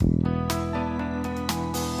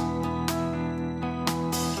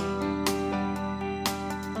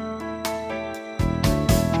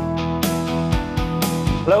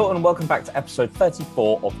Hello and welcome back to episode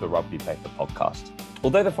 34 of the Rugby Paper podcast.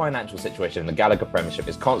 Although the financial situation in the Gallagher Premiership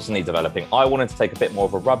is constantly developing, I wanted to take a bit more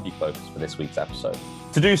of a rugby focus for this week's episode.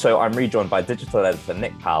 To do so, I'm rejoined by digital editor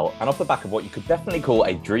Nick Powell, and off the back of what you could definitely call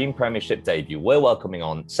a dream Premiership debut, we're welcoming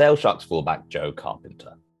on Sale Sharks fullback Joe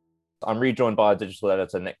Carpenter. I'm rejoined by digital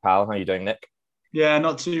editor Nick Powell. How are you doing, Nick? Yeah,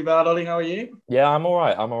 not too bad, Ollie. How are you? Yeah, I'm all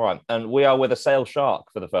right. And we are with a Sale Shark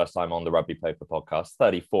for the first time on the Rugby Paper podcast,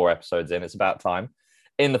 34 episodes in. It's about time.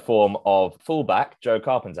 In the form of fullback Joe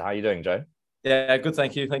Carpenter. How are you doing, Joe? Yeah, good.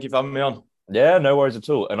 Thank you. Thank you for having me on. Yeah, no worries at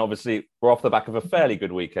all. And obviously, we're off the back of a fairly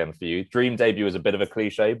good weekend for you. Dream debut is a bit of a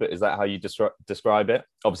cliche, but is that how you describe it?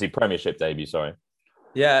 Obviously, Premiership debut, sorry.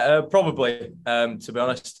 Yeah, probably. To be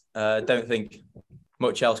honest, don't think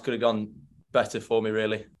much else could have gone better for me,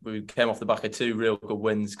 really. We came off the back of two real good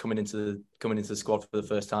wins coming into the squad for the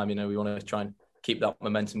first time. You know, we want to try and keep that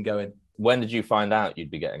momentum going. When did you find out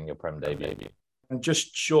you'd be getting your Prem debut? And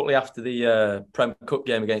just shortly after the Prem Cup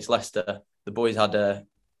game against Leicester, the boys had the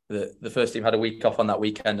first team had a week off on that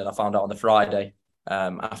weekend, and I found out on the Friday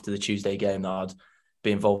after the Tuesday game that I'd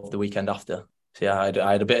be involved the weekend after. So yeah,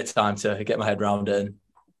 I had a bit of time to get my head around it and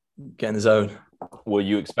get in the zone. Were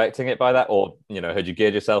you expecting it by that, or had you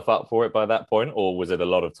geared yourself up for it by that point, or was it a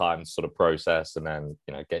lot of time to sort of process and then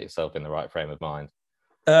get yourself in the right frame of mind?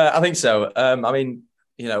 I think so.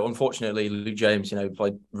 Unfortunately, Luke James,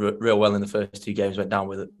 played real well in the first two games, went down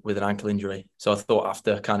with an ankle injury. So I thought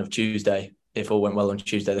after kind of Tuesday, if all went well on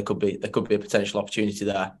Tuesday, there could be a potential opportunity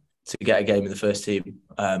there to get a game in the first team.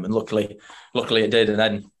 And luckily it did, and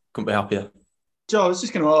then couldn't be happier. Joe, I was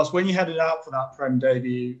just going to ask, when you headed out for that Prem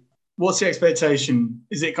debut, what's the expectation?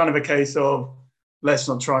 Is it kind of a case of let's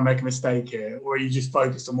not try and make a mistake here, or are you just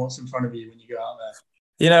focused on what's in front of you when you go out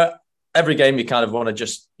there? Every game you kind of want to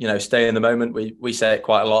just, stay in the moment. We say it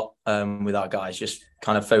quite a lot with our guys, just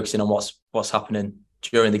kind of focusing on what's happening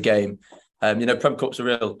during the game. Prem Cup's a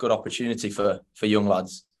real good opportunity for young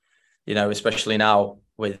lads, especially now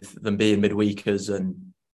with them being midweekers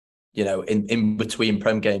and, in between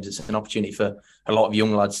Prem games, it's an opportunity for a lot of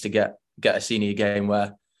young lads to get a senior game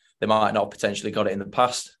where they might not have potentially got it in the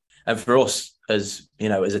past. And for us as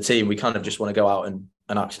a team, we kind of just want to go out and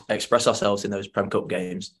express ourselves in those Prem Cup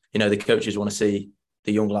games. The coaches want to see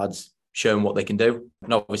the young lads showing what they can do.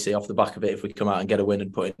 And obviously off the back of it, if we come out and get a win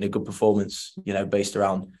and put in a good performance, based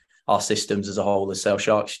around our systems as a whole as Sale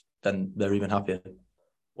Sharks, then they're even happier.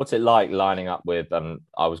 What's it like lining up with,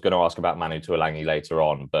 I was going to ask about Manu Tuolangi later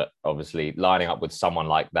on, but obviously lining up with someone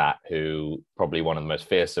like that, who probably one of the most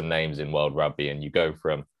fearsome names in world rugby, and you go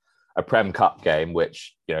from a Prem Cup game,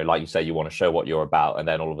 which, like you say, you want to show what you're about, and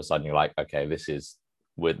then all of a sudden you're like, okay, this is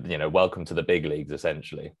welcome to the big leagues,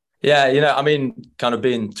 essentially. Yeah, kind of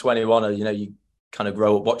being 21, you kind of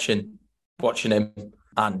grow up watching him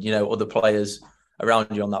and, other players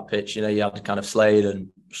around you on that pitch. You had kind of Slade and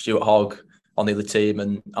Stuart Hogg on the other team,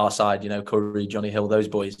 and our side, Curry, Johnny Hill, those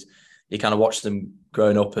boys. You kind of watch them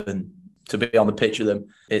growing up, and to be on the pitch with them,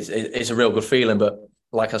 it's a real good feeling. But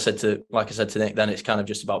like I said to Nick, then it's kind of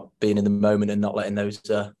just about being in the moment and not letting those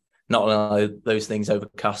things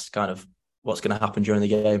overcast kind of what's going to happen during the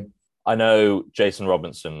game. I know Jason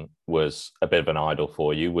Robinson was a bit of an idol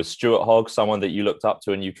for you. Was Stuart Hogg someone that you looked up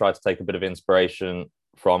to and you tried to take a bit of inspiration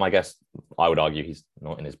from? I guess I would argue he's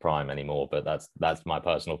not in his prime anymore, but that's my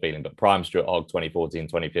personal feeling. But prime Stuart Hogg, 2014,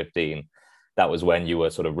 2015, that was when you were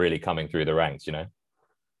sort of really coming through the ranks,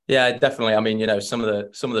 Yeah, definitely. Some of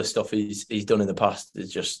the stuff he's done in the past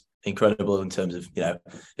is just incredible in terms of,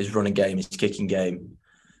 his running game, his kicking game,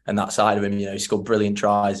 and that side of him. He scored brilliant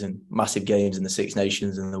tries and massive games in the Six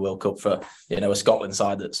Nations and the World Cup for, a Scotland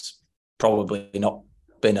side that's probably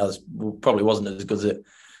wasn't as good as it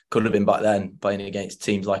could have been back then, playing against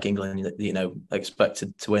teams like England,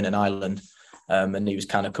 expected to win in Ireland. And he was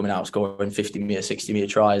kind of coming out scoring 50-metre, 60-metre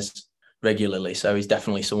tries regularly. So he's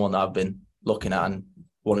definitely someone that I've been looking at and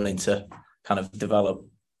wanting to kind of develop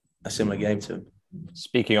a similar game to him.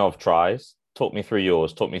 Speaking of tries, talk me through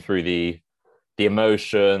yours. Talk me through the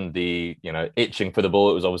emotion, the itching for the ball.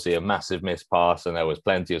 It was obviously a massive missed pass, and there was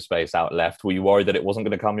plenty of space out left. Were you worried that it wasn't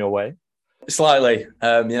going to come your way? Slightly.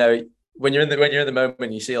 When you're in the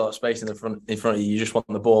moment, you see a lot of space in front of you. You just want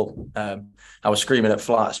the ball. I was screaming at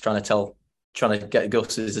Flats, trying to get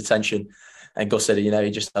Gus's attention, and Gus said, he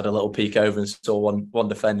just had a little peek over and saw one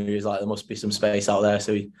defender. He was like, there must be some space out there,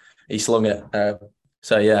 so he slung it.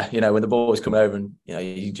 When the ball was coming over, and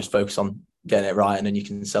you just focus on getting it right, and then you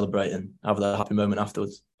can celebrate and have that happy moment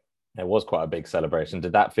afterwards. It was quite a big celebration.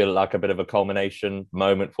 Did that feel like a bit of a culmination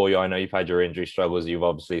moment for you? I know you've had your injury struggles. You've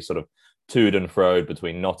obviously sort of toed and froed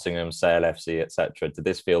between Nottingham, Sale FC, etc. Did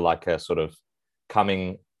this feel like a sort of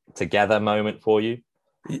coming together moment for you?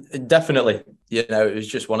 Definitely. It was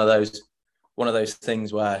just one of those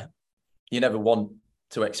things where you never want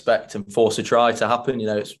to expect and force a try to happen.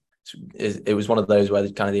 It was one of those where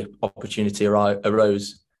kind of the opportunity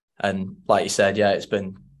arose. And like you said, it's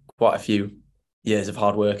been quite a few years of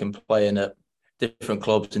hard work and playing at different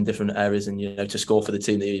clubs in different areas, and to score for the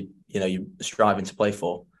team that you're striving to play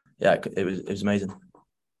for. It was amazing.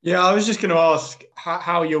 Yeah, I was just going to ask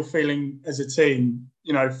how you're feeling as a team.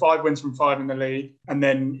 5 wins from 5 in the league, and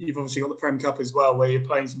then you've obviously got the Prem Cup as well, where you're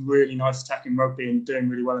playing some really nice attacking rugby and doing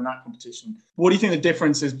really well in that competition. What do you think the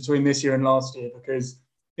difference is between this year and last year? Because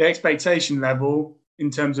the expectation level in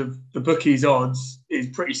terms of the bookies' odds is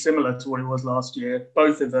pretty similar to what it was last year.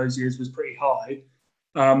 Both of those years was pretty high.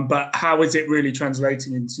 But how is it really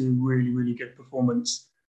translating into really, really good performance,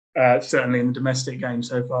 certainly in the domestic game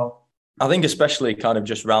so far? I think especially kind of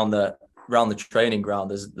just round the training ground,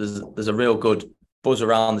 there's a real good buzz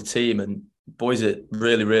around the team, and boys are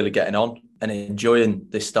really, really getting on and enjoying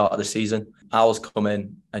this start of the season. Powell's come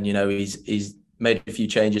in, and he's made a few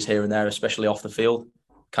changes here and there, especially off the field,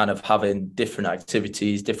 kind of having different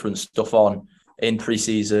activities, different stuff on in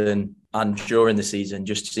pre-season and during the season,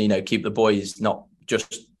 just to keep the boys not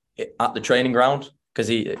just at the training ground, because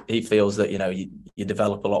he feels that you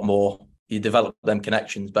develop a lot more. You develop them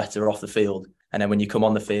connections better off the field. And then when you come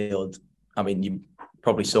on the field, I mean, you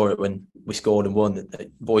probably saw it when we scored and won, that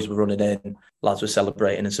boys were running in, lads were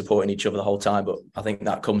celebrating and supporting each other the whole time. But I think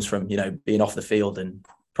that comes from, being off the field and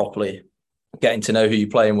properly getting to know who you're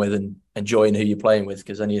playing with and enjoying who you're playing with,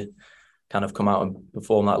 because then you kind of come out and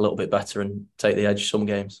perform that a little bit better and take the edge some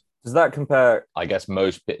games. Does that compare? I guess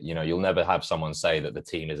you'll never have someone say that the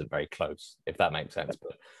team isn't very close, if that makes sense.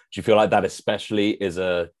 But do you feel like that especially is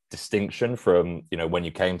a distinction from, when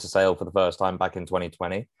you came to Sale for the first time back in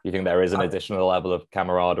 2020? Do you think there is an additional level of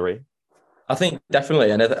camaraderie? I think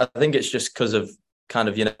definitely. And I think it's just because of kind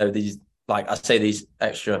of, these, like I say, these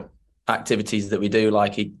extra activities that we do.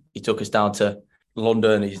 Like he took us down to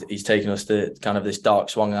London. He's taken us to kind of this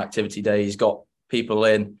Dark Swan activity day. He's got people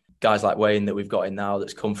in, guys like Wayne that we've got in now,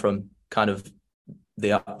 that's come from kind of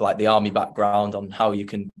the army background on how you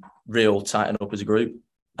can real tighten up as a group.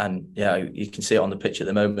 And you can see it on the pitch at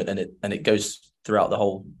the moment, and it goes throughout the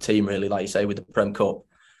whole team, really. Like you say, with the Prem Cup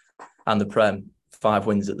and the Prem, 5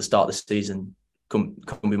 wins at the start of the season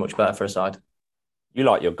couldn't be much better for a side. You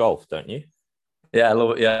like your golf, don't you? Yeah, I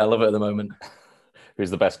love it. Yeah, I love it at the moment.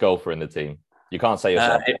 Who's the best golfer in the team? You can't say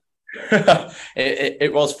yourself.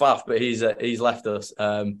 It was Faf, but he's left us.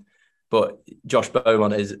 But Josh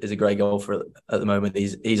Beaumont is a great golfer at the moment.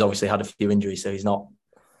 He's obviously had a few injuries, so he's not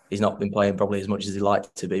been playing probably as much as he'd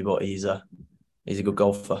like to be, but he's a good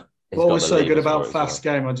golfar. What was so good about Faf's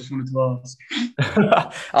game? I just wanted to ask.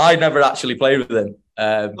 I never actually played with him.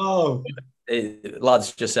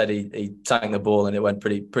 Lads just said he tanked the ball and it went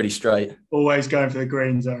pretty straight. Always going for the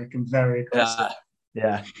greens, I reckon. Very aggressive.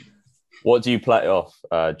 Yeah. What do you play off,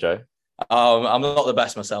 Joe? I'm not the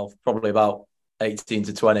best myself. Probably about 18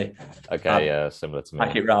 to 20. Okay, similar to me.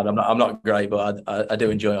 Pack it round. I'm not great, but I do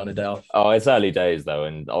enjoy it on a day off. Oh, it's early days though,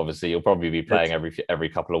 and obviously you'll probably be playing every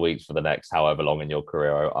couple of weeks for the next however long in your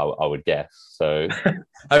career, I would guess. So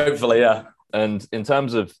hopefully, yeah. And in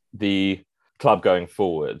terms of the club going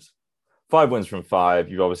forward, 5 wins from 5.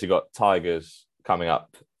 You've obviously got Tigers coming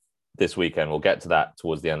up this weekend. We'll get to that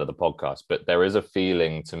towards the end of the podcast, but there is a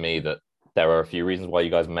feeling to me that there are a few reasons why you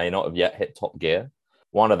guys may not have yet hit top gear.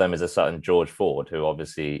 One of them is a certain George Ford, who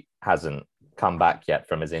obviously hasn't come back yet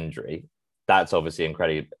from his injury. That's obviously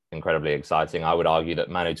incredibly exciting. I would argue that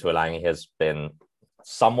Manu Tuolangi has been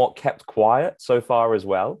somewhat kept quiet so far as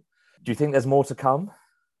well. Do you think there's more to come?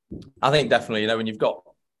 I think definitely. When you've got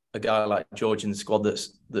a guy like George in the squad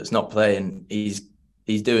that's not playing, he's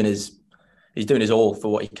doing his all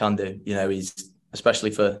for what he can do. He's,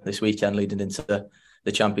 especially for this weekend leading into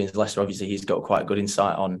the Champions Leicester, obviously he's got quite good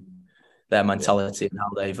insight on their mentality and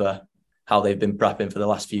how they've been prepping for the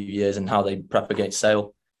last few years and how they prep against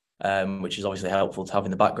Sale, which is obviously helpful to have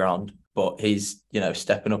in the background. But he's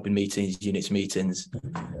stepping up in units meetings,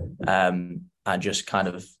 and just kind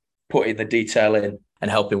of putting the detail in and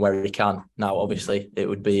helping where he can. Now, obviously, it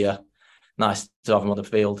would be nice to have him on the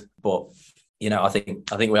field, but I think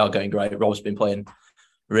we are going great. Rob's been playing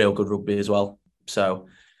real good rugby as well, so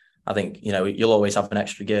I think you'll always have an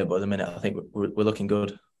extra gear, but at the minute I think we're looking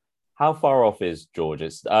good. How far off is George?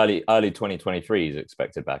 It's early 2023 is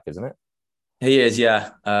expected back, isn't it? He is, yeah.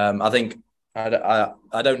 I think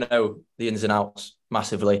I don't know the ins and outs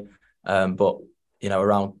massively, but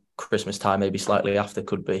around Christmas time, maybe slightly after,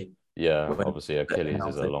 could be. Yeah, obviously Achilles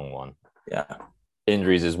is a long one. Yeah.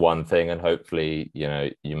 Injuries is one thing, and hopefully,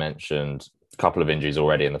 you mentioned a couple of injuries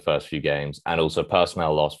already in the first few games, and also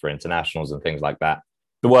personnel loss for internationals and things like that.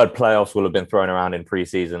 The word playoffs will have been thrown around in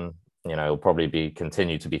pre-season. It'll probably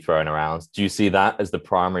continue to be thrown around. Do you see that as the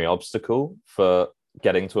primary obstacle for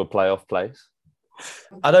getting to a playoff place?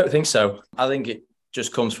 I don't think so. I think it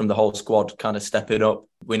just comes from the whole squad kind of stepping up.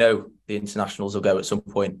 We know the internationals will go at some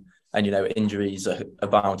point, and injuries are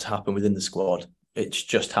bound to happen within the squad. It's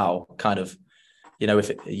just how kind of,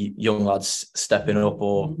 if young lads stepping up,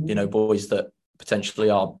 or boys that potentially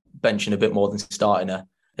are benching a bit more than starting,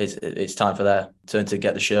 it's time for their turn to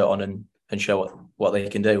get the shirt on and show what they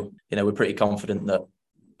can do. We're pretty confident that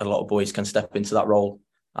a lot of boys can step into that role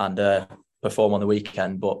and perform on the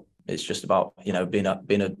weekend, but it's just about being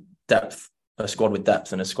a squad with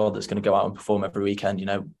depth, and a squad that's going to go out and perform every weekend,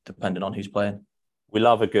 depending on who's playing. We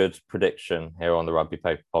love a good prediction here on the Rugby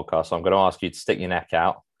Paper podcast, so I'm going to ask you to stick your neck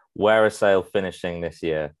out. Where are Sale finishing this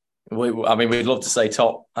year? We'd love to say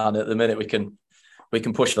top, and at the minute we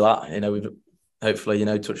can push for that. We've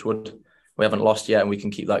hopefully, touch wood, we haven't lost yet, and we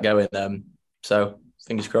can keep that going. So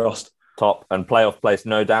fingers crossed. Top and playoff place,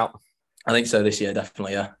 no doubt. I think so this year,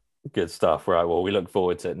 definitely. Yeah. Good stuff. Right. Well, we look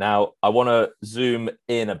forward to it. Now, I want to zoom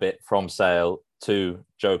in a bit from Sale to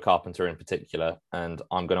Joe Carpenter in particular, and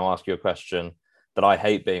I'm going to ask you a question that I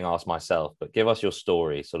hate being asked myself, but give us your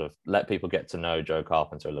story, sort of let people get to know Joe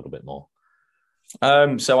Carpenter a little bit more.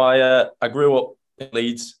 So I grew up in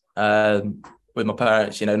Leeds with my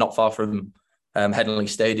parents, not far from Headingley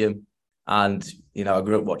Stadium. And, I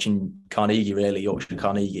grew up watching Carnegie, really, Yorkshire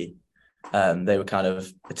Carnegie. They were kind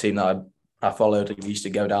of a team that I followed. We used to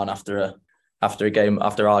go down after a game,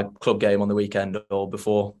 after our club game on the weekend or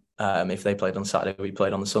before. If they played on Saturday, we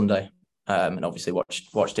played on the Sunday. And obviously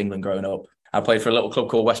watched England growing up. I played for a little club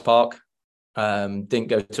called West Park. Didn't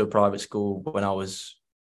go to a private school when I was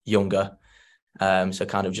younger. So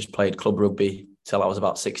kind of just played club rugby till I was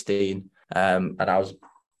about 16. And I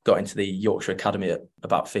got into the Yorkshire Academy at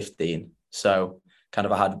about 15. So kind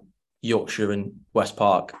of I had Yorkshire and West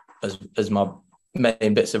Park as my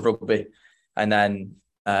main bits of rugby. And then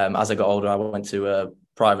as I got older, I went to a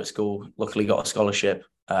private school, luckily got a scholarship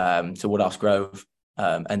to Woodhouse Grove,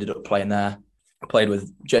 ended up playing there. I played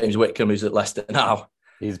with James Whitcomb, who's at Leicester now.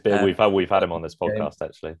 He's been, we've had him on this podcast,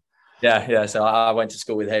 actually. Yeah. So I went to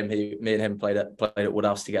school with him. Me and him played at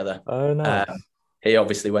Woodhouse together. Oh, nice. He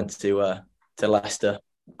obviously went to Leicester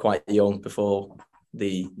quite young before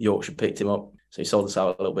the Yorkshire picked him up. So he sold us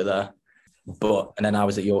out a little bit there. And then I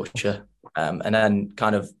was at Yorkshire, and then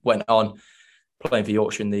kind of went on playing for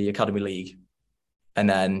Yorkshire in the Academy League. And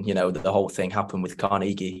then, the whole thing happened with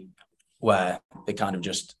Carnegie, where it kind of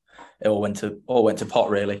just, it all went to pot,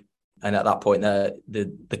 really. And at that point,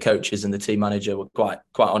 the coaches and the team manager were quite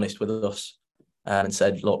honest with us and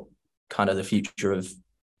said, look, kind of the future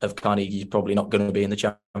of Carnegie is probably not going to be in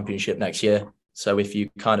the Championship next year. So if you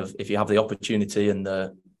have the opportunity and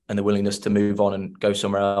the willingness to move on and go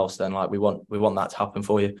somewhere else, then we want that to happen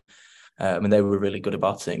for you. And they were really good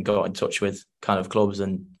about it and got in touch with kind of clubs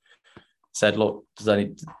and said, look,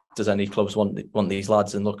 does any clubs want these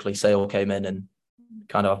lads? And luckily Sale came in, and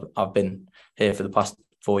kind of I've been here for the past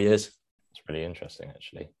 4 years. It's really interesting,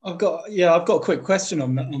 actually. I've got a quick question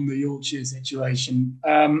on the Yorkshire situation.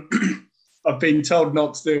 I've been told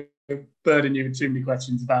not to burden you with too many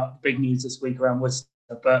questions about big news this week around Worcester,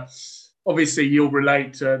 but obviously you'll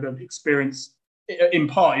relate to the experience. In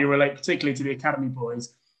part, you relate particularly to the academy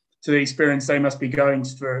boys, to the experience they must be going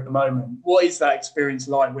through at the moment. What is that experience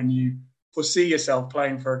like when you foresee yourself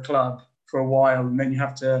playing for a club for a while and then you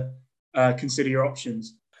have to consider your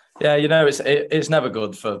options? Yeah, it's never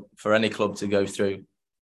good for any club to go through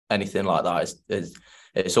anything like that.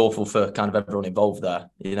 It's awful for kind of everyone involved there.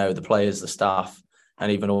 The players, the staff,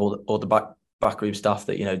 and even all the backroom staff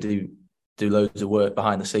that do loads of work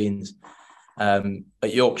behind the scenes. At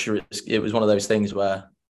Yorkshire, it was one of those things where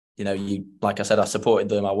like I said, I supported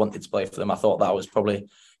them. I wanted to play for them. I thought that was probably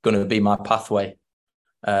going to be my pathway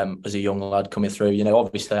as a young lad coming through.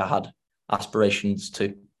 Obviously I had aspirations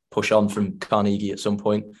to push on from Carnegie at some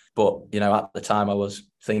point, but at the time I was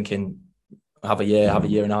thinking have a year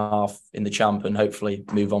and a half in the champ and hopefully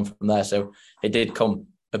move on from there. So it did come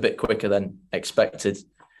a bit quicker than expected,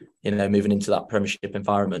 moving into that Premiership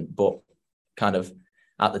environment. But kind of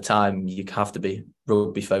at the time, you have to be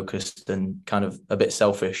rugby focused and kind of a bit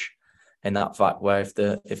selfish in that fact, where if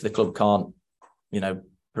the club can't,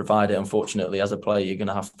 provide it, unfortunately, as a player, you're going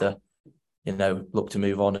to have to, look to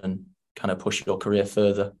move on and kind of push your career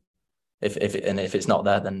further. If it's not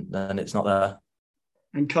there, then it's not there.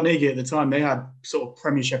 And Carnegie at the time, they had sort of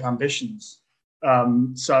Premiership ambitions.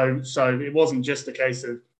 So it wasn't just a case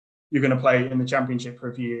of you're going to play in the Championship for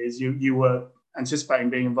a few years. You were anticipating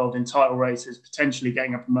being involved in title races, potentially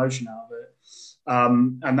getting a promotion out of it.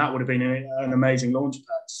 And that would have been an amazing launch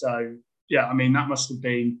pad. So, yeah, I mean, that must have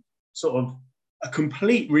been sort of a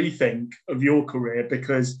complete rethink of your career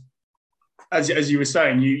because, as you were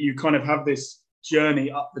saying, you kind of have this journey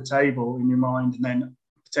up the table in your mind and then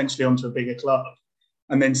potentially onto a bigger club.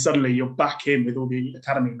 And then suddenly you're back in with all the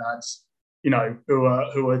academy lads, you know, who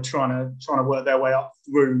are trying to work their way up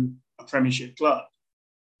through a Premiership club.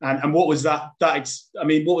 And what was that?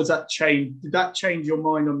 What was that change? Did that change your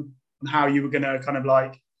mind on how you were going to kind of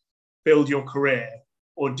like build your career,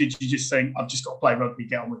 or did you just think, I've just got to play rugby,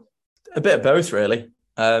 get on with it? A bit of both, really.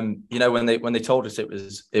 You know, when they told us it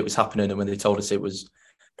was happening, and when they told us it was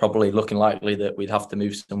probably looking likely that we'd have to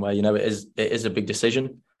move somewhere, you know, it is a big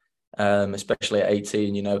decision. Especially at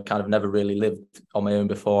 18, you know, kind of never really lived on my own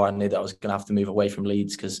before. I knew that I was going to have to move away from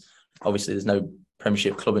Leeds because obviously there's no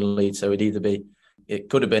Premiership club in Leeds. So it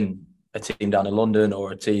could have been a team down in London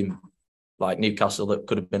or a team like Newcastle that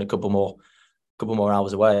could have been a couple more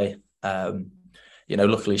hours away. You know,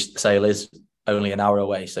 luckily Sale is only an hour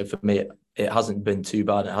away. So for me, it hasn't been too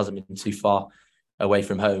bad. It hasn't been too far away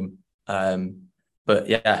from home. But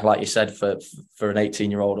yeah, like you said, for an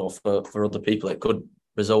 18-year-old or for other people, it could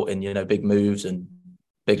result in, you know, big moves and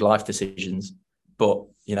big life decisions. But,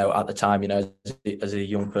 you know, at the time, you know, as a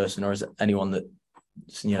young person or as anyone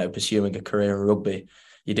that's, you know, pursuing a career in rugby,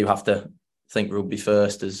 you do have to think rugby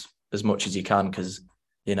first as much as you can, because,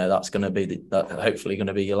 you know, that's going to be hopefully going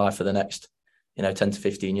to be your life for the next, you know, 10 to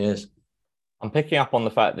 15 years. I'm picking up on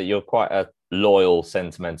the fact that you're quite a loyal,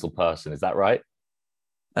 sentimental person. Is that right?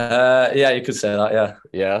 Yeah, you could say that, yeah.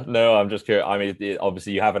 Yeah, no, I'm just curious. I mean,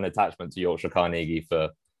 obviously you have an attachment to Yorkshire Carnegie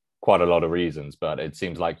for quite a lot of reasons, but it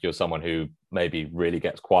seems like you're someone who maybe really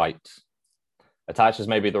gets quite attached is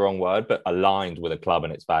maybe the wrong word, but aligned with a club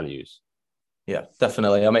and its values. Yeah,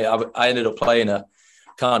 definitely. I mean, I ended up playing a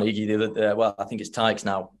Carnegie the other day. Well, I think it's Tykes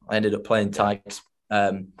now. I ended up playing Tykes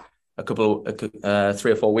a couple 3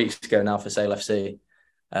 or 4 weeks ago now for Sale FC.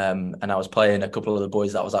 And I was playing a couple of the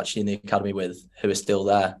boys that I was actually in the academy with who are still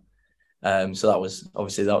there. So that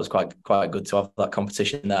was quite good to have that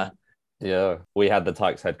competition there. Yeah, we had the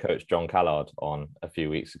Tykes head coach John Callard on a few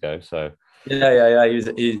weeks ago. So yeah,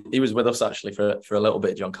 he was with us actually for a little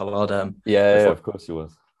bit, John Callard. Yeah, of course he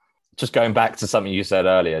was. Just going back to something you said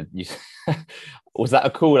earlier, was that a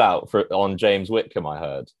call out on James Whitcomb? I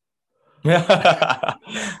heard.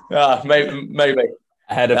 Yeah, maybe.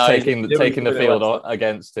 Ahead of taking the field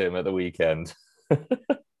against him at the weekend.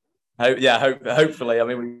 Hopefully. I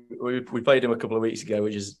mean, we played him a couple of weeks ago,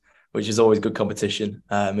 which is always good competition.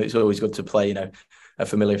 It's always good to play, you know, a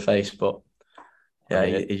familiar face. But yeah,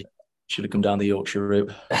 he should have come down the Yorkshire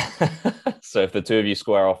route. So if the two of you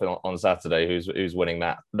square off on Saturday, who's winning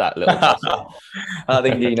that little tussle? I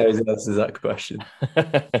think he knows the answer to that question.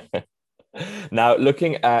 Now,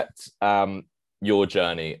 looking at your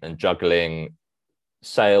journey and juggling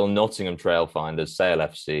Sale, Nottingham Trailfinders, Sale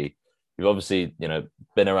FC, you've obviously, you know,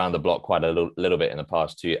 been around the block quite a little bit in the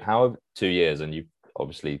past 2 years, and you've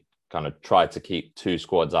obviously kind of tried to keep two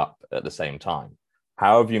squads up at the same time.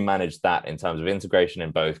 How have you managed that in terms of integration in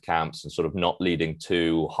both camps and sort of not leading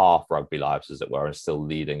two half rugby lives, as it were, and still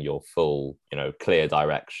leading your full, you know, clear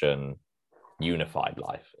direction, unified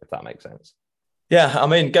life, if that makes sense? Yeah, I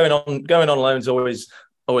mean, going on loan is always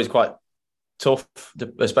quite tough,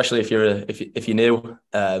 especially if you're new.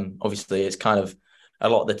 Obviously, it's kind of a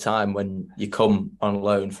lot of the time when you come on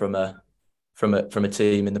loan from a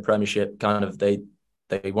team in the Premiership, kind of they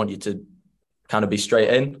want you to kind of be straight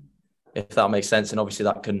in, if that makes sense. And obviously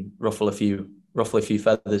that can ruffle a few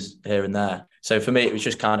feathers here and there. So for me, it was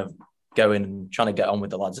just kind of going and trying to get on with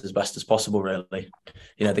the lads as best as possible, really.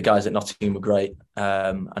 You know, the guys at Nottingham were great.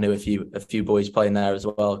 I knew a few boys playing there as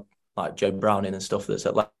well, like Joe Browning and stuff that's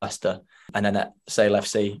at Leicester. And then at Sale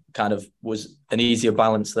FC kind of was an easier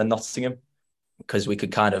balance than Nottingham, because we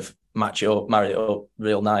could kind of marry it up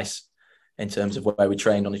real nice in terms of where we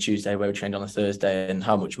trained on a Tuesday, where we trained on a Thursday, and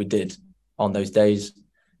how much we did on those days.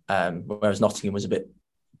 Whereas Nottingham was a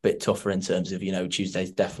bit tougher in terms of, you know,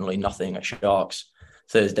 Tuesday's definitely nothing at Sharks,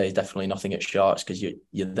 Thursday's definitely nothing at Sharks, because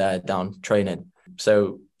you're there down training.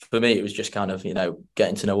 So for me, it was just kind of, you know,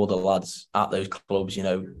 getting to know all the lads at those clubs, you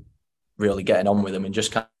know, really getting on with them and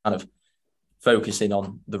just kind of focusing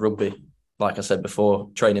on the rugby. Like I said before,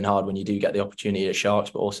 training hard when you do get the opportunity at Sharks,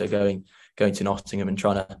 but also going to Nottingham and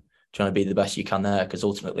trying to be the best you can there, because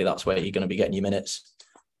ultimately that's where you're going to be getting your minutes.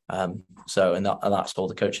 And that's all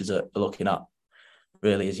the coaches are looking at,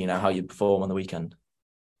 really, is, you know, how you perform on the weekend.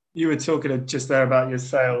 You were talking just there about your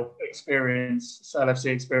Sale FC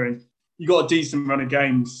experience. You got a decent run of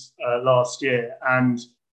games last year, and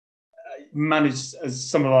managed, as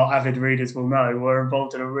some of our avid readers will know, were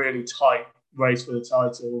involved in a really tight race for the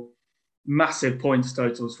title. Massive points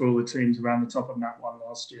totals for all the teams around the top of Nat 1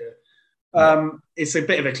 last year. It's a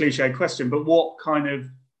bit of a cliche question, but what kind of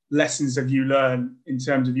lessons have you learned in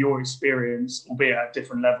terms of your experience, albeit at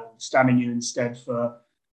different levels, standing you instead for,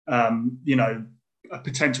 a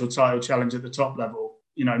potential title challenge at the top level,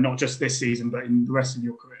 not just this season, but in the rest of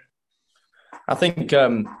your career? I think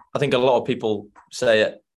a lot of people say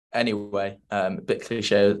it anyway, a bit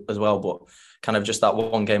cliche as well, but kind of just that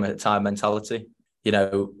one game at a time mentality.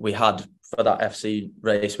 We had, for that FC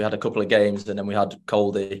race, we had a couple of games, and then we had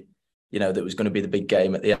Coldy, that was going to be the big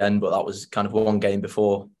game at the end, but that was kind of one game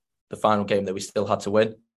before the final game that we still had to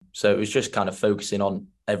win. So it was just kind of focusing on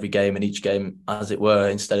every game and each game as it were,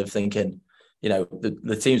 instead of thinking,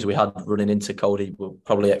 the teams we had running into Coldy were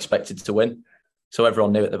probably expected to win. So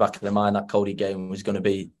everyone knew at the back of their mind that Coldy game was going to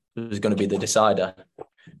be the decider.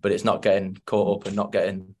 But it's not getting caught up and not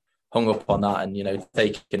getting hung up on that, and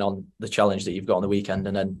taking on the challenge that you've got on the weekend.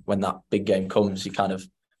 And then when that big game comes, you kind of,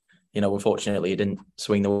 unfortunately, it didn't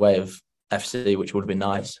swing the way of FC, which would have been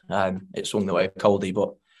nice. It swung the way of Coldy,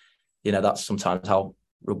 but that's sometimes how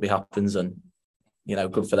rugby happens. And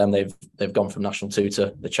good for them. They've gone from National 2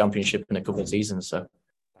 to the Championship in a couple of seasons. So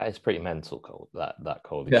that is pretty mental, that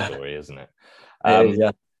Coldy story, isn't it?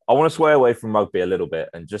 Yeah. I want to sway away from rugby a little bit,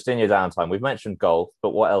 and just in your downtime, we've mentioned golf, but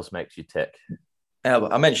what else makes you tick? Yeah,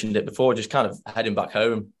 I mentioned it before, just kind of heading back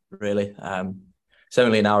home, really. It's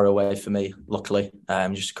only an hour away for me, luckily,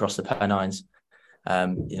 just across the Pennines.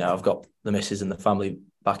 I've got the missus and the family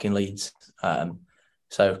back in Leeds.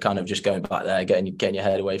 So kind of just going back there, getting your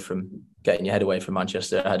head away from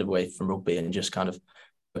Manchester, head away from rugby, and just kind of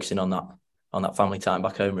focusing on that family time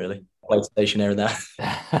back home, really. PlayStation here and there.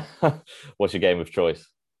 What's your game of choice?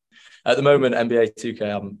 At the moment, NBA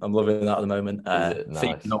 2K. I'm loving that at the moment. Nice?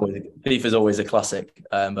 FIFA's always a classic,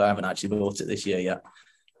 but I haven't actually bought it this year yet.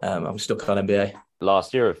 I'm stuck on NBA.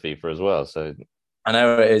 Last year of FIFA as well, so I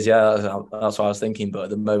know it is. Yeah, that's what I was thinking. But at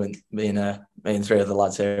the moment, me and three of the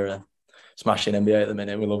lads here are smashing NBA at the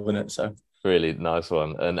minute. We're loving it. So really nice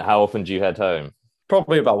one. And how often do you head home?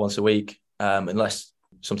 Probably about once a week, unless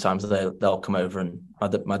sometimes they'll come over. And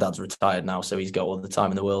my dad's retired now, so he's got all the time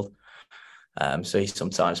in the world. So he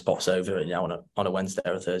sometimes pops over, on a Wednesday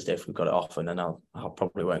or a Thursday if we've got it off, and then I'll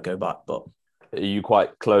probably won't go back. But are you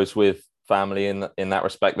quite close with family in that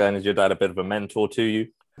respect? Then is your dad a bit of a mentor to you?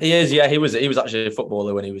 He is, yeah. He was actually a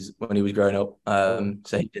footballer when he was growing up.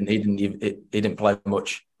 So he didn't play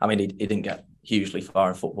much. I mean, he didn't get hugely far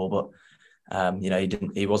in football, but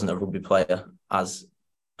he wasn't a rugby player as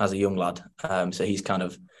a young lad. So he's kind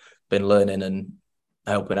of been learning and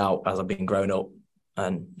helping out as I've been growing up,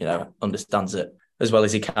 and understands it as well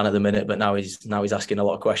as he can at the minute. But now he's asking a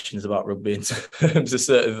lot of questions about rugby in terms of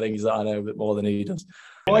certain things that I know a bit more than he does.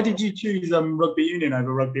 Why did you choose rugby union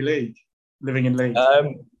over rugby league? Living in Leeds,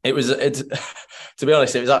 to be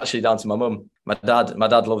honest, it was actually down to my mum. My dad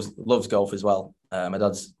loves golf as well. My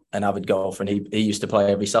dad's an avid golfer, and he used to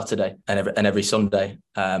play every Saturday and every Sunday.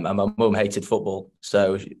 And my mum hated football,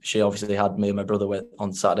 so she obviously had me and my brother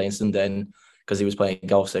on Saturday and Sunday. And because he was playing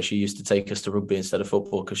golf, so she used to take us to rugby instead of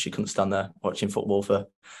football because she couldn't stand there watching football for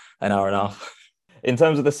an hour and a half. In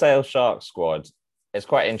terms of the Sale Sharks squad, it's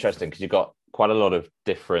quite interesting because you've got quite a lot of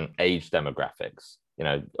different age demographics.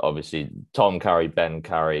 Obviously Tom Curry, Ben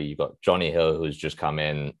Curry, you've got Johnny Hill, who's just come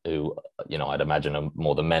in, who, I'd imagine are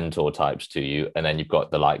more the mentor types to you. And then you've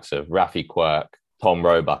got the likes of Rafi Quirk, Tom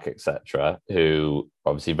Roebuck, etc., who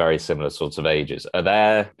obviously very similar sorts of ages. Are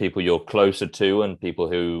there people you're closer to and people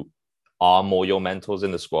who are more your mentors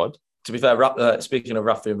in the squad? To be fair, speaking of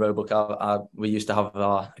Rafi and Roebuck, we used to have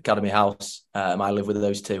our academy house. I live with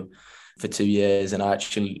those two for 2 years, and I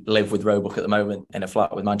actually live with Roebuck at the moment in a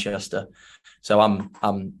flat with Manchester. So I'm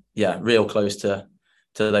real close to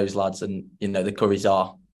those lads, and the Currys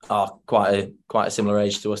are quite a similar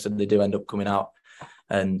age to us, and they do end up coming out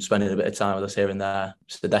and spending a bit of time with us here and there.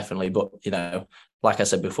 So definitely, but like I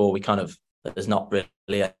said before, there's not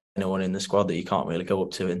really anyone in the squad that you can't really go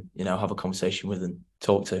up to and have a conversation with and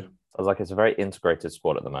talk to. Sounds like it's a very integrated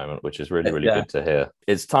squad at the moment, which is really, really good to hear.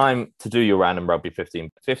 It's time to do your random rugby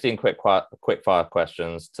 15 quick fire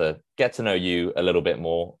questions to get to know you a little bit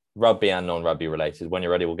more, rugby and non-rugby related. When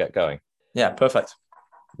you're ready, we'll get going. Yeah, perfect.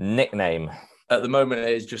 Nickname? At the moment,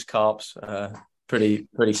 it is just Carps.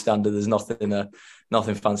 Pretty standard. There's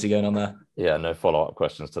nothing fancy going on there. Yeah, no follow-up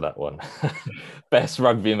questions to that one. Best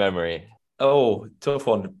rugby memory? Oh, tough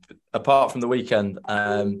one. Apart from the weekend,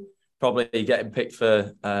 probably getting picked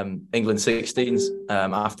for England 16s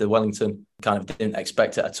after Wellington. Kind of didn't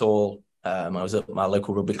expect it at all. I was at my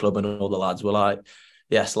local rugby club, and all the lads were like,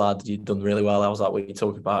 yes, lad, you've done really well. I was like, what are you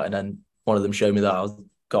talking about? And then one of them showed me that I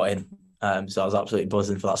got in. So I was absolutely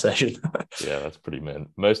buzzing for that session. Yeah, that's pretty mint.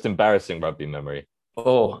 Most embarrassing rugby memory?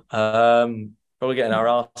 Probably getting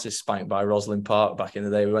our asses spanked by Roslyn Park back in the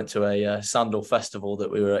day. We went to a sandal festival that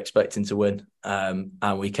we were expecting to win. And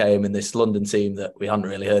we came, and this London team that we hadn't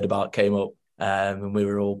really heard about came up. And we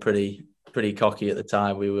were all pretty cocky at the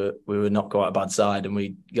time. We were not quite a bad side, and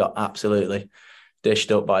we got absolutely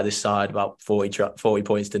dished up by this side, about 40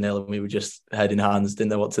 points to nil, and we were just head in hands,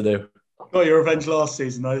 didn't know what to do. Got your revenge last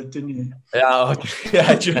season, though, didn't you? Yeah,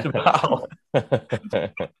 just about.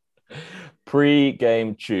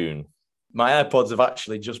 Pre-game tune. My AirPods have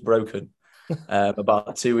actually just broken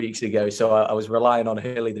about 2 weeks ago, so I was relying on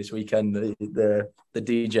Hilly this weekend, the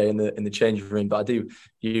DJ in the changing room. But I do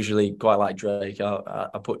usually quite like Drake. I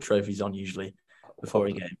put trophies on usually before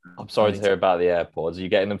a game. I'm sorry to hear about the AirPods. Are you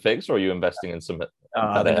getting them fixed, or are you investing in some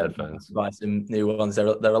better headphones? Buy some new ones. They're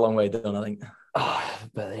a long way done, I think.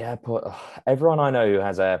 But the AirPod, everyone I know who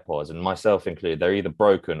has AirPods, and myself included, they're either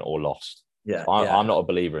broken or lost. Yeah, I'm not a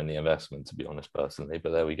believer in the investment, to be honest, personally.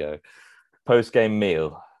 But there we go. Post-game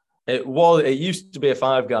meal. It used to be a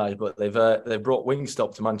Five Guys, but they've brought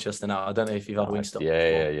Wingstop to Manchester now. I don't know if you've had Wingstop.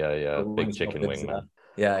 Yeah. Big Wingstop chicken wing, man.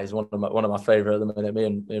 Yeah, he's one of my favourite at the minute. Me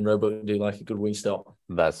and Roebuck do like a good Wingstop.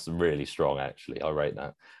 That's really strong, actually. I rate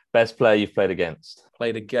that. Best player you've played against?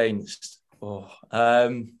 It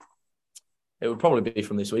would probably be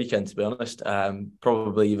from this weekend, to be honest.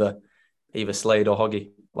 Probably either Slade or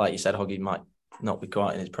Hoggy. Like you said, Hoggy might not be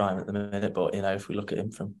quite in his prime at the minute, but if we look at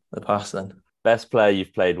him from the past, then best player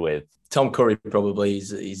you've played with? Tom Curry, probably.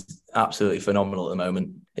 He's absolutely phenomenal at the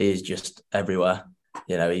moment. He is just everywhere.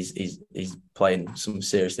 He's playing some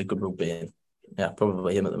seriously good rugby, and yeah,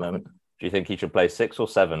 probably him at the moment. Do you think he should play 6 or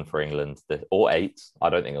 7 for England, or 8? I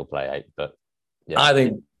don't think he'll play 8, but yeah. I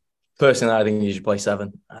think he should play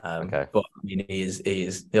 7. Okay, but I mean,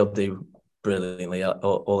 he'll do brilliantly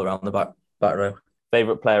all around the back row.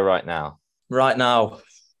 Favorite player right now? Right now,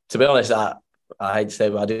 to be honest, I hate to say,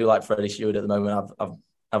 but I do like Freddie Stewart at the moment.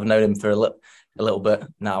 I've known him for a little bit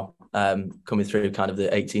now, coming through kind of the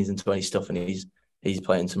 18s and 20s stuff, and he's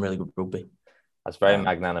playing some really good rugby. That's very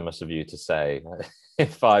magnanimous of you to say. In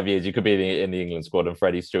 5 years, you could be in the England squad, and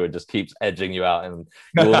Freddie Stewart just keeps edging you out, and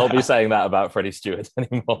you will not be saying that about Freddie Stewart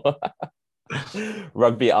anymore.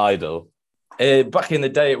 Rugby idol. Back in the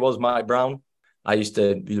day, it was Mike Brown. I used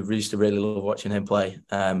to really love watching him play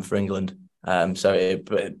for England. So it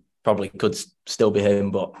probably could still be him,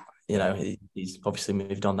 but he's obviously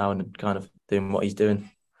moved on now and kind of doing what he's doing.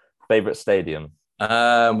 Favorite stadium?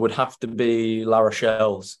 Would have to be La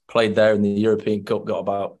Rochelle's. Played there in the European Cup, got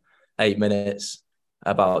about 8 minutes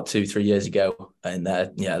about 2-3 years ago, and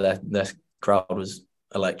their crowd was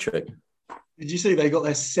electric. Did you see they got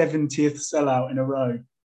their 70th sellout in a row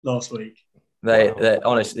last week? They're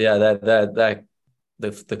honestly,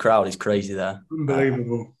 the crowd is crazy there.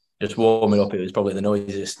 Unbelievable. Just warming up, it was probably the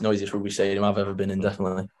noisiest rugby stadium I've ever been in,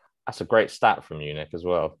 definitely. That's a great stat from you, Nick, as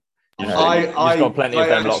well. You've got plenty of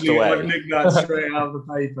them locked away. I nicked that straight out of the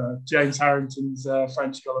paper. James Harrington's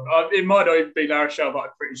French column. It might not even be La Rochelle, but I'm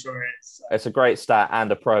pretty sure it is. So. It's a great stat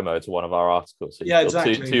and a promo to one of our articles. So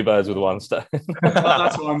exactly. Two birds with one stone.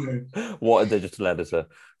 That's what I'm doing. What a digital editor.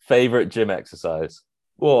 Favorite gym exercise?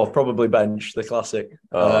 Probably bench, the classic.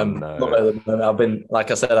 No. I've been, like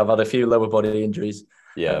I said, I've had a few lower body injuries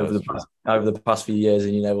over the past few years,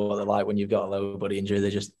 and you know what they're like when you've got a lower body injury. They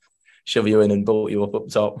just shove you in and bolt you up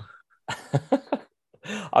top.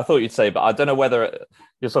 I thought you'd say, but I don't know whether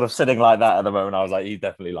you're sort of sitting like that at the moment. I was like, he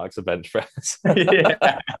definitely likes a bench press.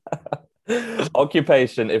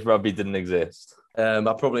 Occupation if rugby didn't exist? I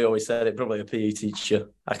probably always said it, probably a PE teacher.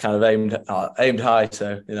 I kind of aimed high,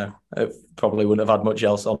 so I probably wouldn't have had much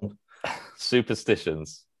else on.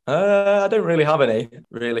 Superstitions? I don't really have any,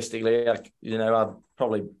 realistically. I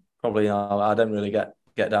probably I don't really get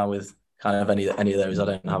down with kind of any of those. I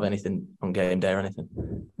don't have anything on game day or anything.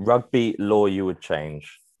 Rugby law you would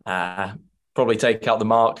change? Probably take out the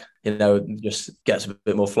mark. Just gets a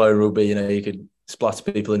bit more flow in rugby. You could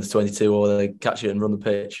splatter people into 22, or they catch it and run the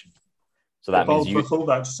pitch. So that means you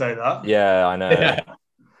fullback to say that. Yeah, I know. Yeah.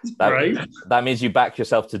 That means you back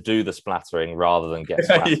yourself to do the splattering rather than get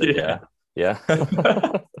splattered. Yeah.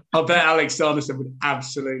 I bet Alex Sanderson would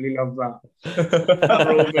absolutely love that. That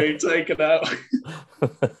will be taken out.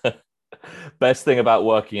 Best thing about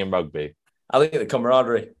working in rugby? I think the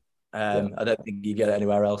camaraderie. I don't think you get it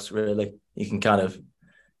anywhere else, really. You can kind of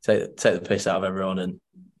take the piss out of everyone and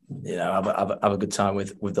have a good time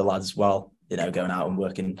with the lads while going out and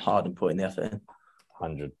working hard and putting the effort in.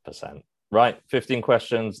 100%. Right, 15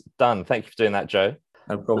 questions done. Thank you for doing that, Joe.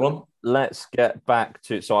 No problem. Let's get back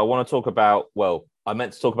to, so I want to talk about, well, I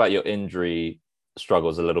meant to talk about your injury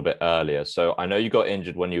struggles a little bit earlier. So I know you got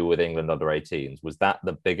injured when you were with England under 18s. Was that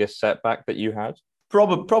the biggest setback that you had?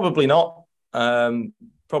 Probably not.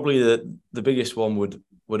 Probably the biggest one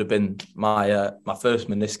would have been my first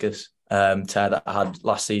meniscus tear that I had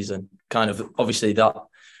last season. Kind of obviously that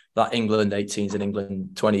England 18s and England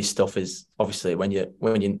 20s stuff is obviously when you're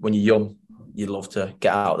young, you love to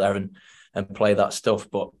get out there and play that stuff,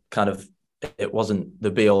 but kind of it wasn't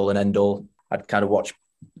the be all and end all. I'd kind of watched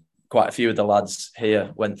quite a few of the lads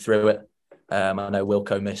here went through it. I know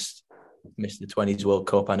Wilco missed the 20s World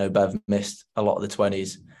Cup. I know Bev missed a lot of the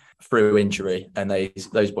 20s through injury, and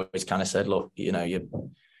those boys kind of said, look,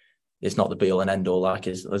 it's not the be all and end all. Like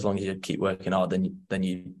as long as you keep working hard, then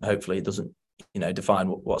you hopefully it doesn't define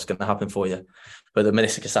what's going to happen for you. But the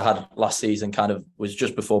meniscus I had last season kind of was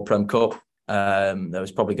just before Prem Cup. There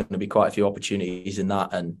was probably going to be quite a few opportunities in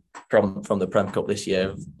that, and from the Prem Cup this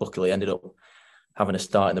year, luckily ended up having a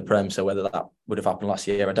start in the Prem. So whether that would have happened last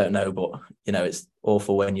year, I don't know. But it's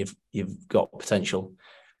awful when you've got potential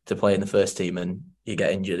to play in the first team and you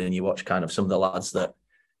get injured, and you watch kind of some of the lads that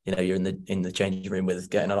you're in the changing room with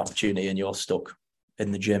getting an opportunity, and you're stuck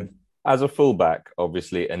in the gym. As a fullback,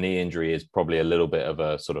 obviously a knee injury is probably a little bit of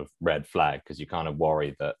a sort of red flag, because you kind of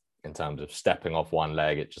worry that in terms of stepping off one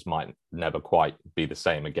leg, it just might never quite be the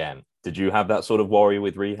same again. Did you have that sort of worry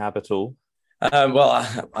with rehab at all? Well,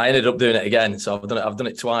 I ended up doing it again, so I've done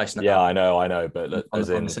it twice now. Yeah, I know, but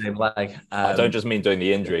on the same leg. I don't just mean doing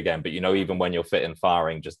the injury again, but even when you're fit and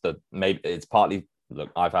firing, just maybe it's partly. Look,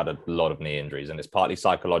 I've had a lot of knee injuries, and it's partly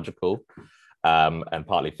psychological, and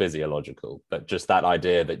partly physiological. But just that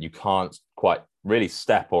idea that you can't quite really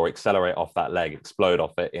step or accelerate off that leg, explode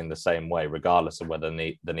off it in the same way, regardless of whether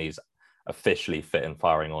the knee's officially fit and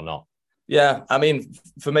firing or not. Yeah, I mean,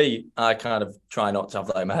 for me, I kind of try not to have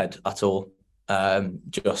that in my head at all.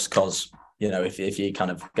 Just because if you're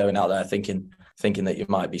kind of going out there thinking that you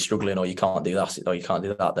might be struggling, or you can't do that, or you can't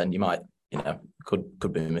do that, then you might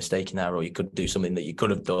could be mistaken there, or you could do something that you could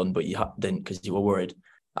have done but you didn't because you were worried.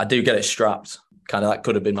 I do get it strapped. Kind of that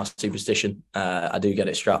could have been my superstition. I do get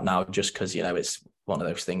it strapped now just because it's one of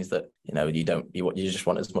those things that you just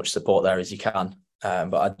want as much support there as you can.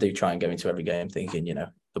 But I do try and go into every game thinking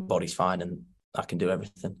the body's fine and I can do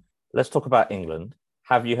everything. Let's talk about England.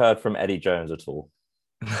 Have you heard from Eddie Jones at all?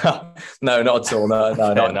 No, not at all. No,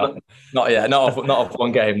 not yet. Not off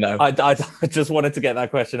one game. No. I just wanted to get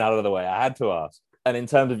that question out of the way. I had to ask. And in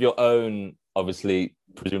terms of your own, obviously,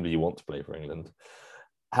 presumably you want to play for England.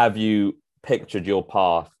 Have you pictured your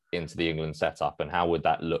path into the England setup, and how would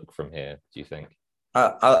that look from here, do you think?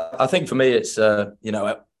 I think for me, it's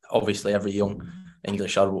obviously every young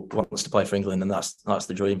English child wants to play for England, and that's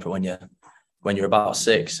the dream for when you're about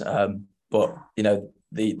 6. But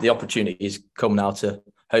the opportunities come now to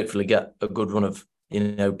hopefully get a good run of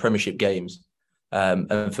Premiership games,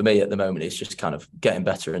 and for me at the moment it's just kind of getting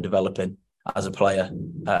better and developing as a player.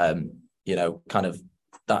 Kind of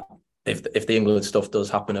that if the England stuff does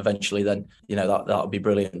happen eventually, then that would be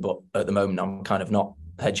brilliant. But at the moment I'm kind of not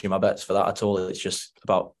hedging my bets for that at all. It's just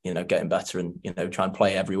about getting better and try and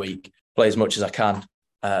play every week, play as much as I can,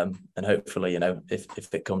 and hopefully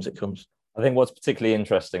if it comes, it comes. I think what's particularly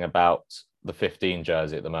interesting about the 15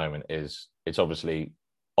 jersey at the moment is it's obviously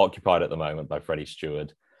occupied at the moment by Freddie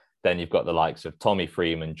Stewart. Then you've got the likes of Tommy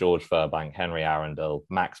Freeman, George Furbank, Henry Arundel,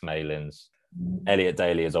 Max Malins. Elliot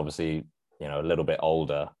Daly is obviously, a little bit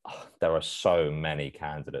older. There are so many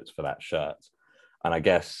candidates for that shirt. And I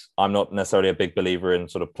guess I'm not necessarily a big believer in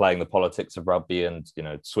sort of playing the politics of rugby and,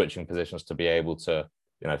 switching positions to be able to,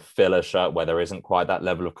 fill a shirt where there isn't quite that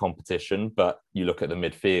level of competition. But you look at the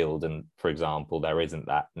midfield and, for example, there isn't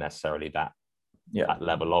that necessarily that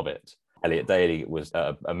level of it. Elliot Daly was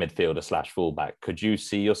a midfielder / fullback. Could you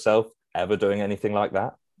see yourself ever doing anything like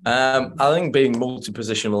that? I think being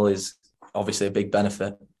multi-positional is obviously a big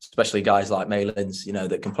benefit, especially guys like Malins,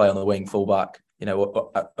 that can play on the wing, fullback.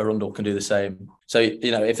 Arundel can do the same. So,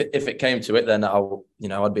 if it came to it, then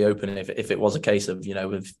I'd be open. If it was a case of,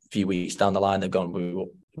 a few weeks down the line, they've gone,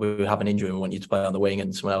 we have an injury and we want you to play on the wing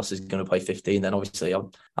and someone else is going to play 15, then obviously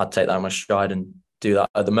I'd take that on my stride and do that.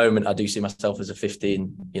 At the moment, I do see myself as a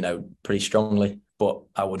 15, pretty strongly, but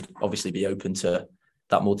I would obviously be open to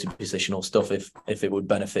that multi-positional stuff if it would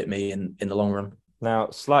benefit me in the long run. Now,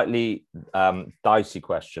 slightly dicey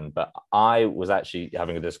question, but I was actually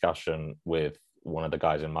having a discussion with one of the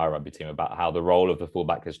guys in my rugby team about how the role of the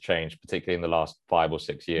fullback has changed, particularly in the last 5 or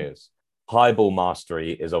 6 years. High ball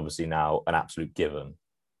mastery is obviously now an absolute given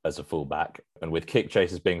as a fullback. And with kick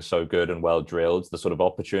chases being so good and well drilled, the sort of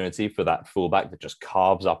opportunity for that fullback that just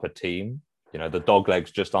carves up a team You know, the dog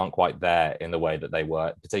legs just aren't quite there in the way that they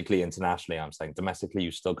were, particularly internationally. I'm saying domestically,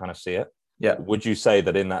 you still kind of see it. Yeah. Would you say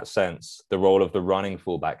that in that sense, the role of the running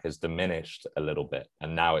fullback has diminished a little bit?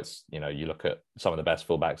 And now it's, you know, you look at some of the best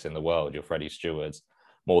fullbacks in the world, your Freddie Stewards,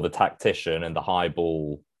 more the tactician and the high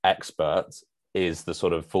ball expert is the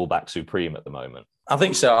sort of fullback supreme at the moment. I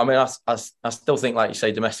think so. I mean, I still think, like you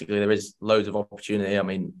say, domestically, there is loads of opportunity. I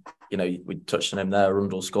mean, you know, we touched on him there.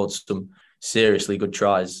 Rundle scored some seriously good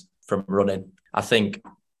tries from running. I think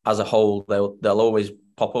as a whole, they'll always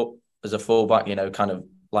pop up as a fullback, you know, kind of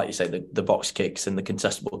like you say, the box kicks and the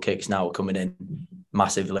contestable kicks now are coming in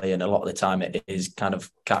massively. And a lot of the time it is kind of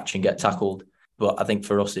catch and get tackled. But I think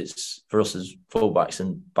for us as fullbacks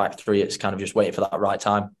and back three, it's kind of just waiting for that right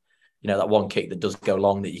time. You know, that one kick that does go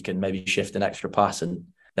long that you can maybe shift an extra pass and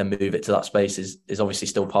then move it to that space is obviously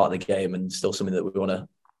still part of the game and still something that we want to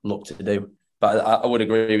look to do. But I would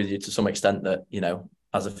agree with you to some extent that, you know,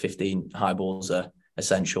 as a 15, high balls are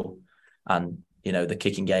essential. And, you know, the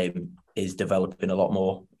kicking game is developing a lot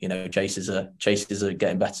more. You know, chases are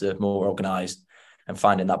getting better, more organised, and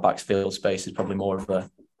finding that backfield space is probably more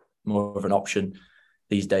of an option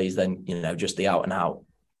these days than, you know, just the out and out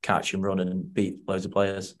catch and run and beat loads of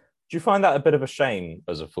players. Do you find that a bit of a shame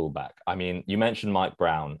as a fullback? I mean, you mentioned Mike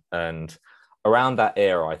Brown, and around that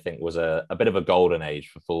era, I think, was a bit of a golden age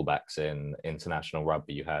for fullbacks in international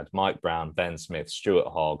rugby. You had Mike Brown, Ben Smith, Stuart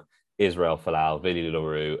Hogg, Israel Folau, Willie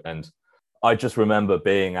LaRue, and I just remember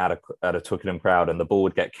being at a Twickenham crowd and the ball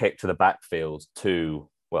would get kicked to the backfield to,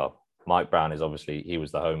 well, Mike Brown is obviously, he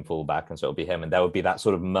was the home fullback, and so it'll be him. And there would be that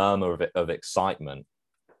sort of murmur of excitement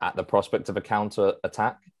at the prospect of a counter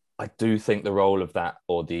attack. I do think the role of that,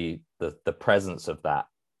 or the presence of that,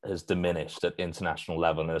 has diminished at international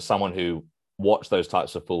level. And as someone who watched those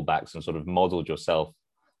types of fullbacks and sort of modelled yourself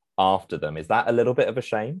after them, is that a little bit of a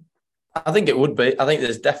shame? I think it would be. I think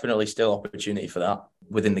there's definitely still opportunity for that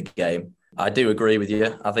within the game. I do agree with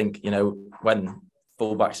you. I think, you know, when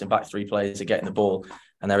fullbacks and back three players are getting the ball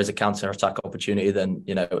and there is a counter-attack opportunity, then,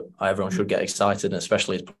 you know, everyone should get excited, and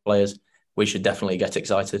especially as players, we should definitely get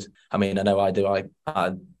excited. I mean, I know I do. I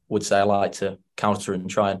would say I like to counter and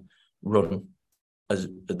try and run as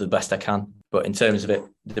the best I can. But in terms of it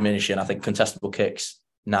diminishing, I think contestable kicks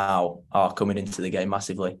now are coming into the game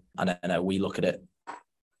massively. And I know we look at it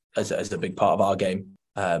as a big part of our game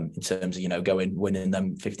in terms of, you know, winning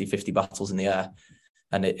them 50-50 battles in the air.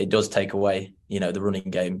 And it does take away, you know, the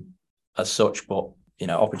running game as such. But, you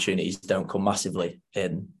know, opportunities don't come massively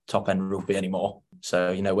in top end rugby anymore.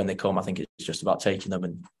 So, you know, when they come, I think it's just about taking them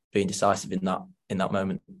and being decisive in that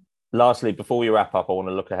moment. Lastly, before we wrap up, I want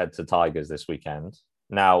to look ahead to Tigers this weekend.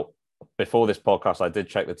 Now, before this podcast, I did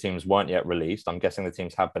check the teams weren't yet released. I'm guessing the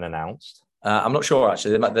teams have been announced. I'm not sure,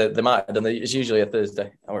 actually. They might have done. It's usually a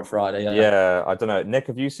Thursday or a Friday. Yeah, I don't know. Nick,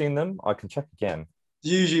 have you seen them? I can check again.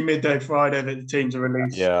 It's usually midday Friday that the teams are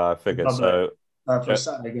released. Yeah, I figured so. For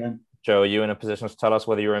Saturday again. Joe, are you in a position to tell us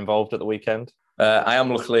whether you're involved at the weekend? I am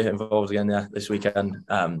luckily involved again, this weekend.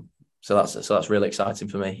 So that's really exciting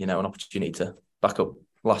for me. You know, an opportunity to back up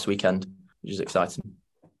last weekend, which is exciting.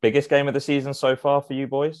 Biggest game of the season so far for you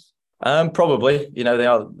boys? Probably. You know,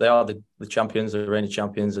 they are the champions, the reigning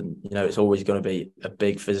champions, and, you know, it's always going to be a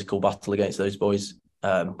big physical battle against those boys.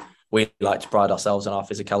 We like to pride ourselves on our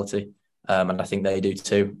physicality, and I think they do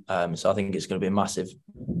too. So I think it's going to be a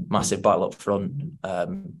massive battle up front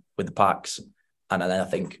with the packs, and then I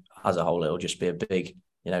think as a whole it'll just be a big,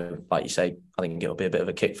 you know, like you say, I think it'll be a bit of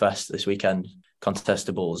a kick fest this weekend.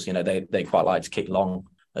 Contestables, you know, they quite like to kick long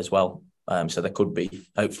as well. So there could be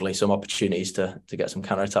hopefully some opportunities to get some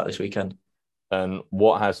counter attack this weekend. And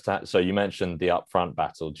so you mentioned the upfront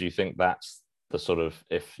battle. Do you think that's the sort of,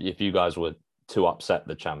 if you guys were to upset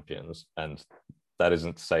the champions, and that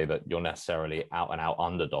isn't to say that you're necessarily out and out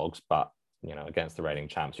underdogs, but, you know, against the reigning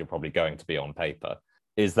champs, you're probably going to be on paper.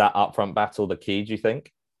 Is that upfront battle the key, do you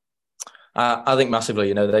think? I think massively.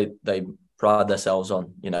 You know, they pride themselves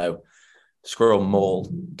on, you know, scrum, maul,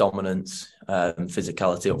 dominance,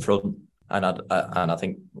 physicality up front. And I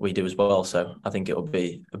think we do as well. So I think it will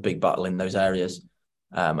be a big battle in those areas.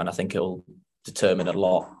 And I think it will determine a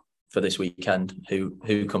lot for this weekend,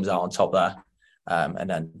 who comes out on top there. And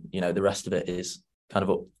then, you know, the rest of it is kind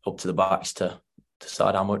of up to the backs to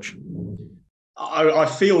decide how much. I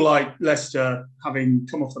feel like Leicester, having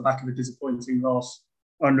come off the back of a disappointing loss,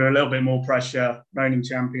 under a little bit more pressure, reigning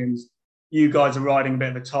champions, you guys are riding a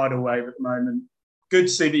bit of a tidal wave at the moment. Good to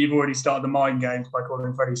see that you've already started the mind games by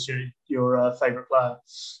calling Freddie Stewart your favourite player.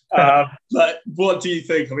 But what do you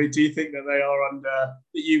think? I mean, do you think that they are that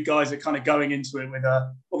you guys are kind of going into it with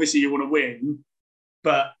obviously you want to win,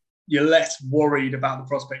 but you're less worried about the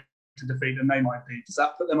prospect to defeat than they might be. Does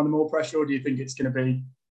that put them under more pressure, or do you think it's going to be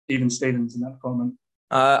even Stevens in that department?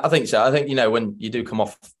 I think so. I think, when you do come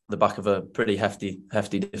off the back of a pretty hefty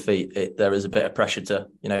defeat, there is a bit of pressure to,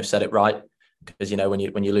 set it right. Because,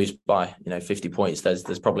 when you lose by, 50 points,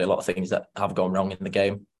 there's probably a lot of things that have gone wrong in the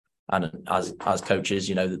game. And as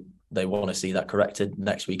coaches, they want to see that corrected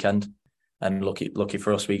next weekend. And lucky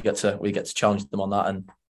for us, we get to challenge them on that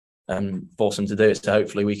and force them to do it. So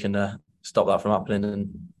hopefully we can stop that from happening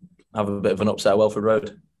and have a bit of an upset at Welford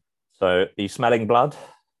Road. So are you smelling blood?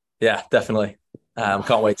 Yeah, definitely.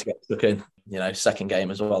 Can't wait to get stuck in. Second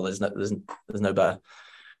game as well. There's no better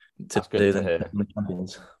to do than the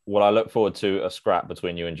champions. Well, I look forward to a scrap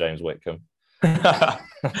between you and James Whitcomb.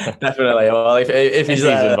 Definitely. Well, if he's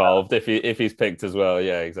involved, if he's picked as well,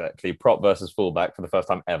 yeah, exactly. Prop versus fullback for the first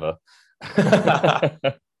time ever.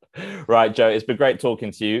 Right, Joe, it's been great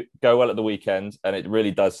talking to you. Go well at the weekend, and it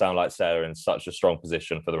really does sound like Sarah in such a strong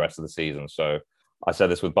position for the rest of the season. So I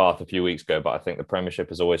said this with Bath a few weeks ago, but I think the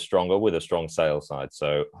Premiership is always stronger with a strong Sale side.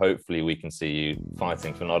 So hopefully we can see you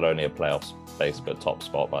fighting for not only a playoff space, but top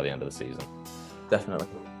spot by the end of the season. Definitely.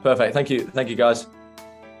 Perfect. Thank you, guys.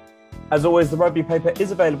 As always, the Rugby paper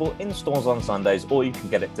is available in stores on Sundays, or you can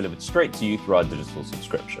get it delivered straight to you through our digital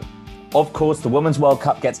subscription. Of course, the Women's World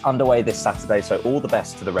Cup gets underway this Saturday, so all the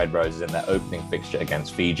best to the Red Roses in their opening fixture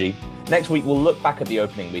against Fiji. Next week, we'll look back at the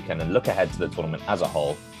opening weekend and look ahead to the tournament as a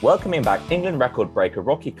whole, welcoming back England record breaker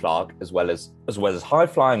Rocky Clark, as well as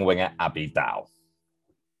high-flying winger Abby Dow.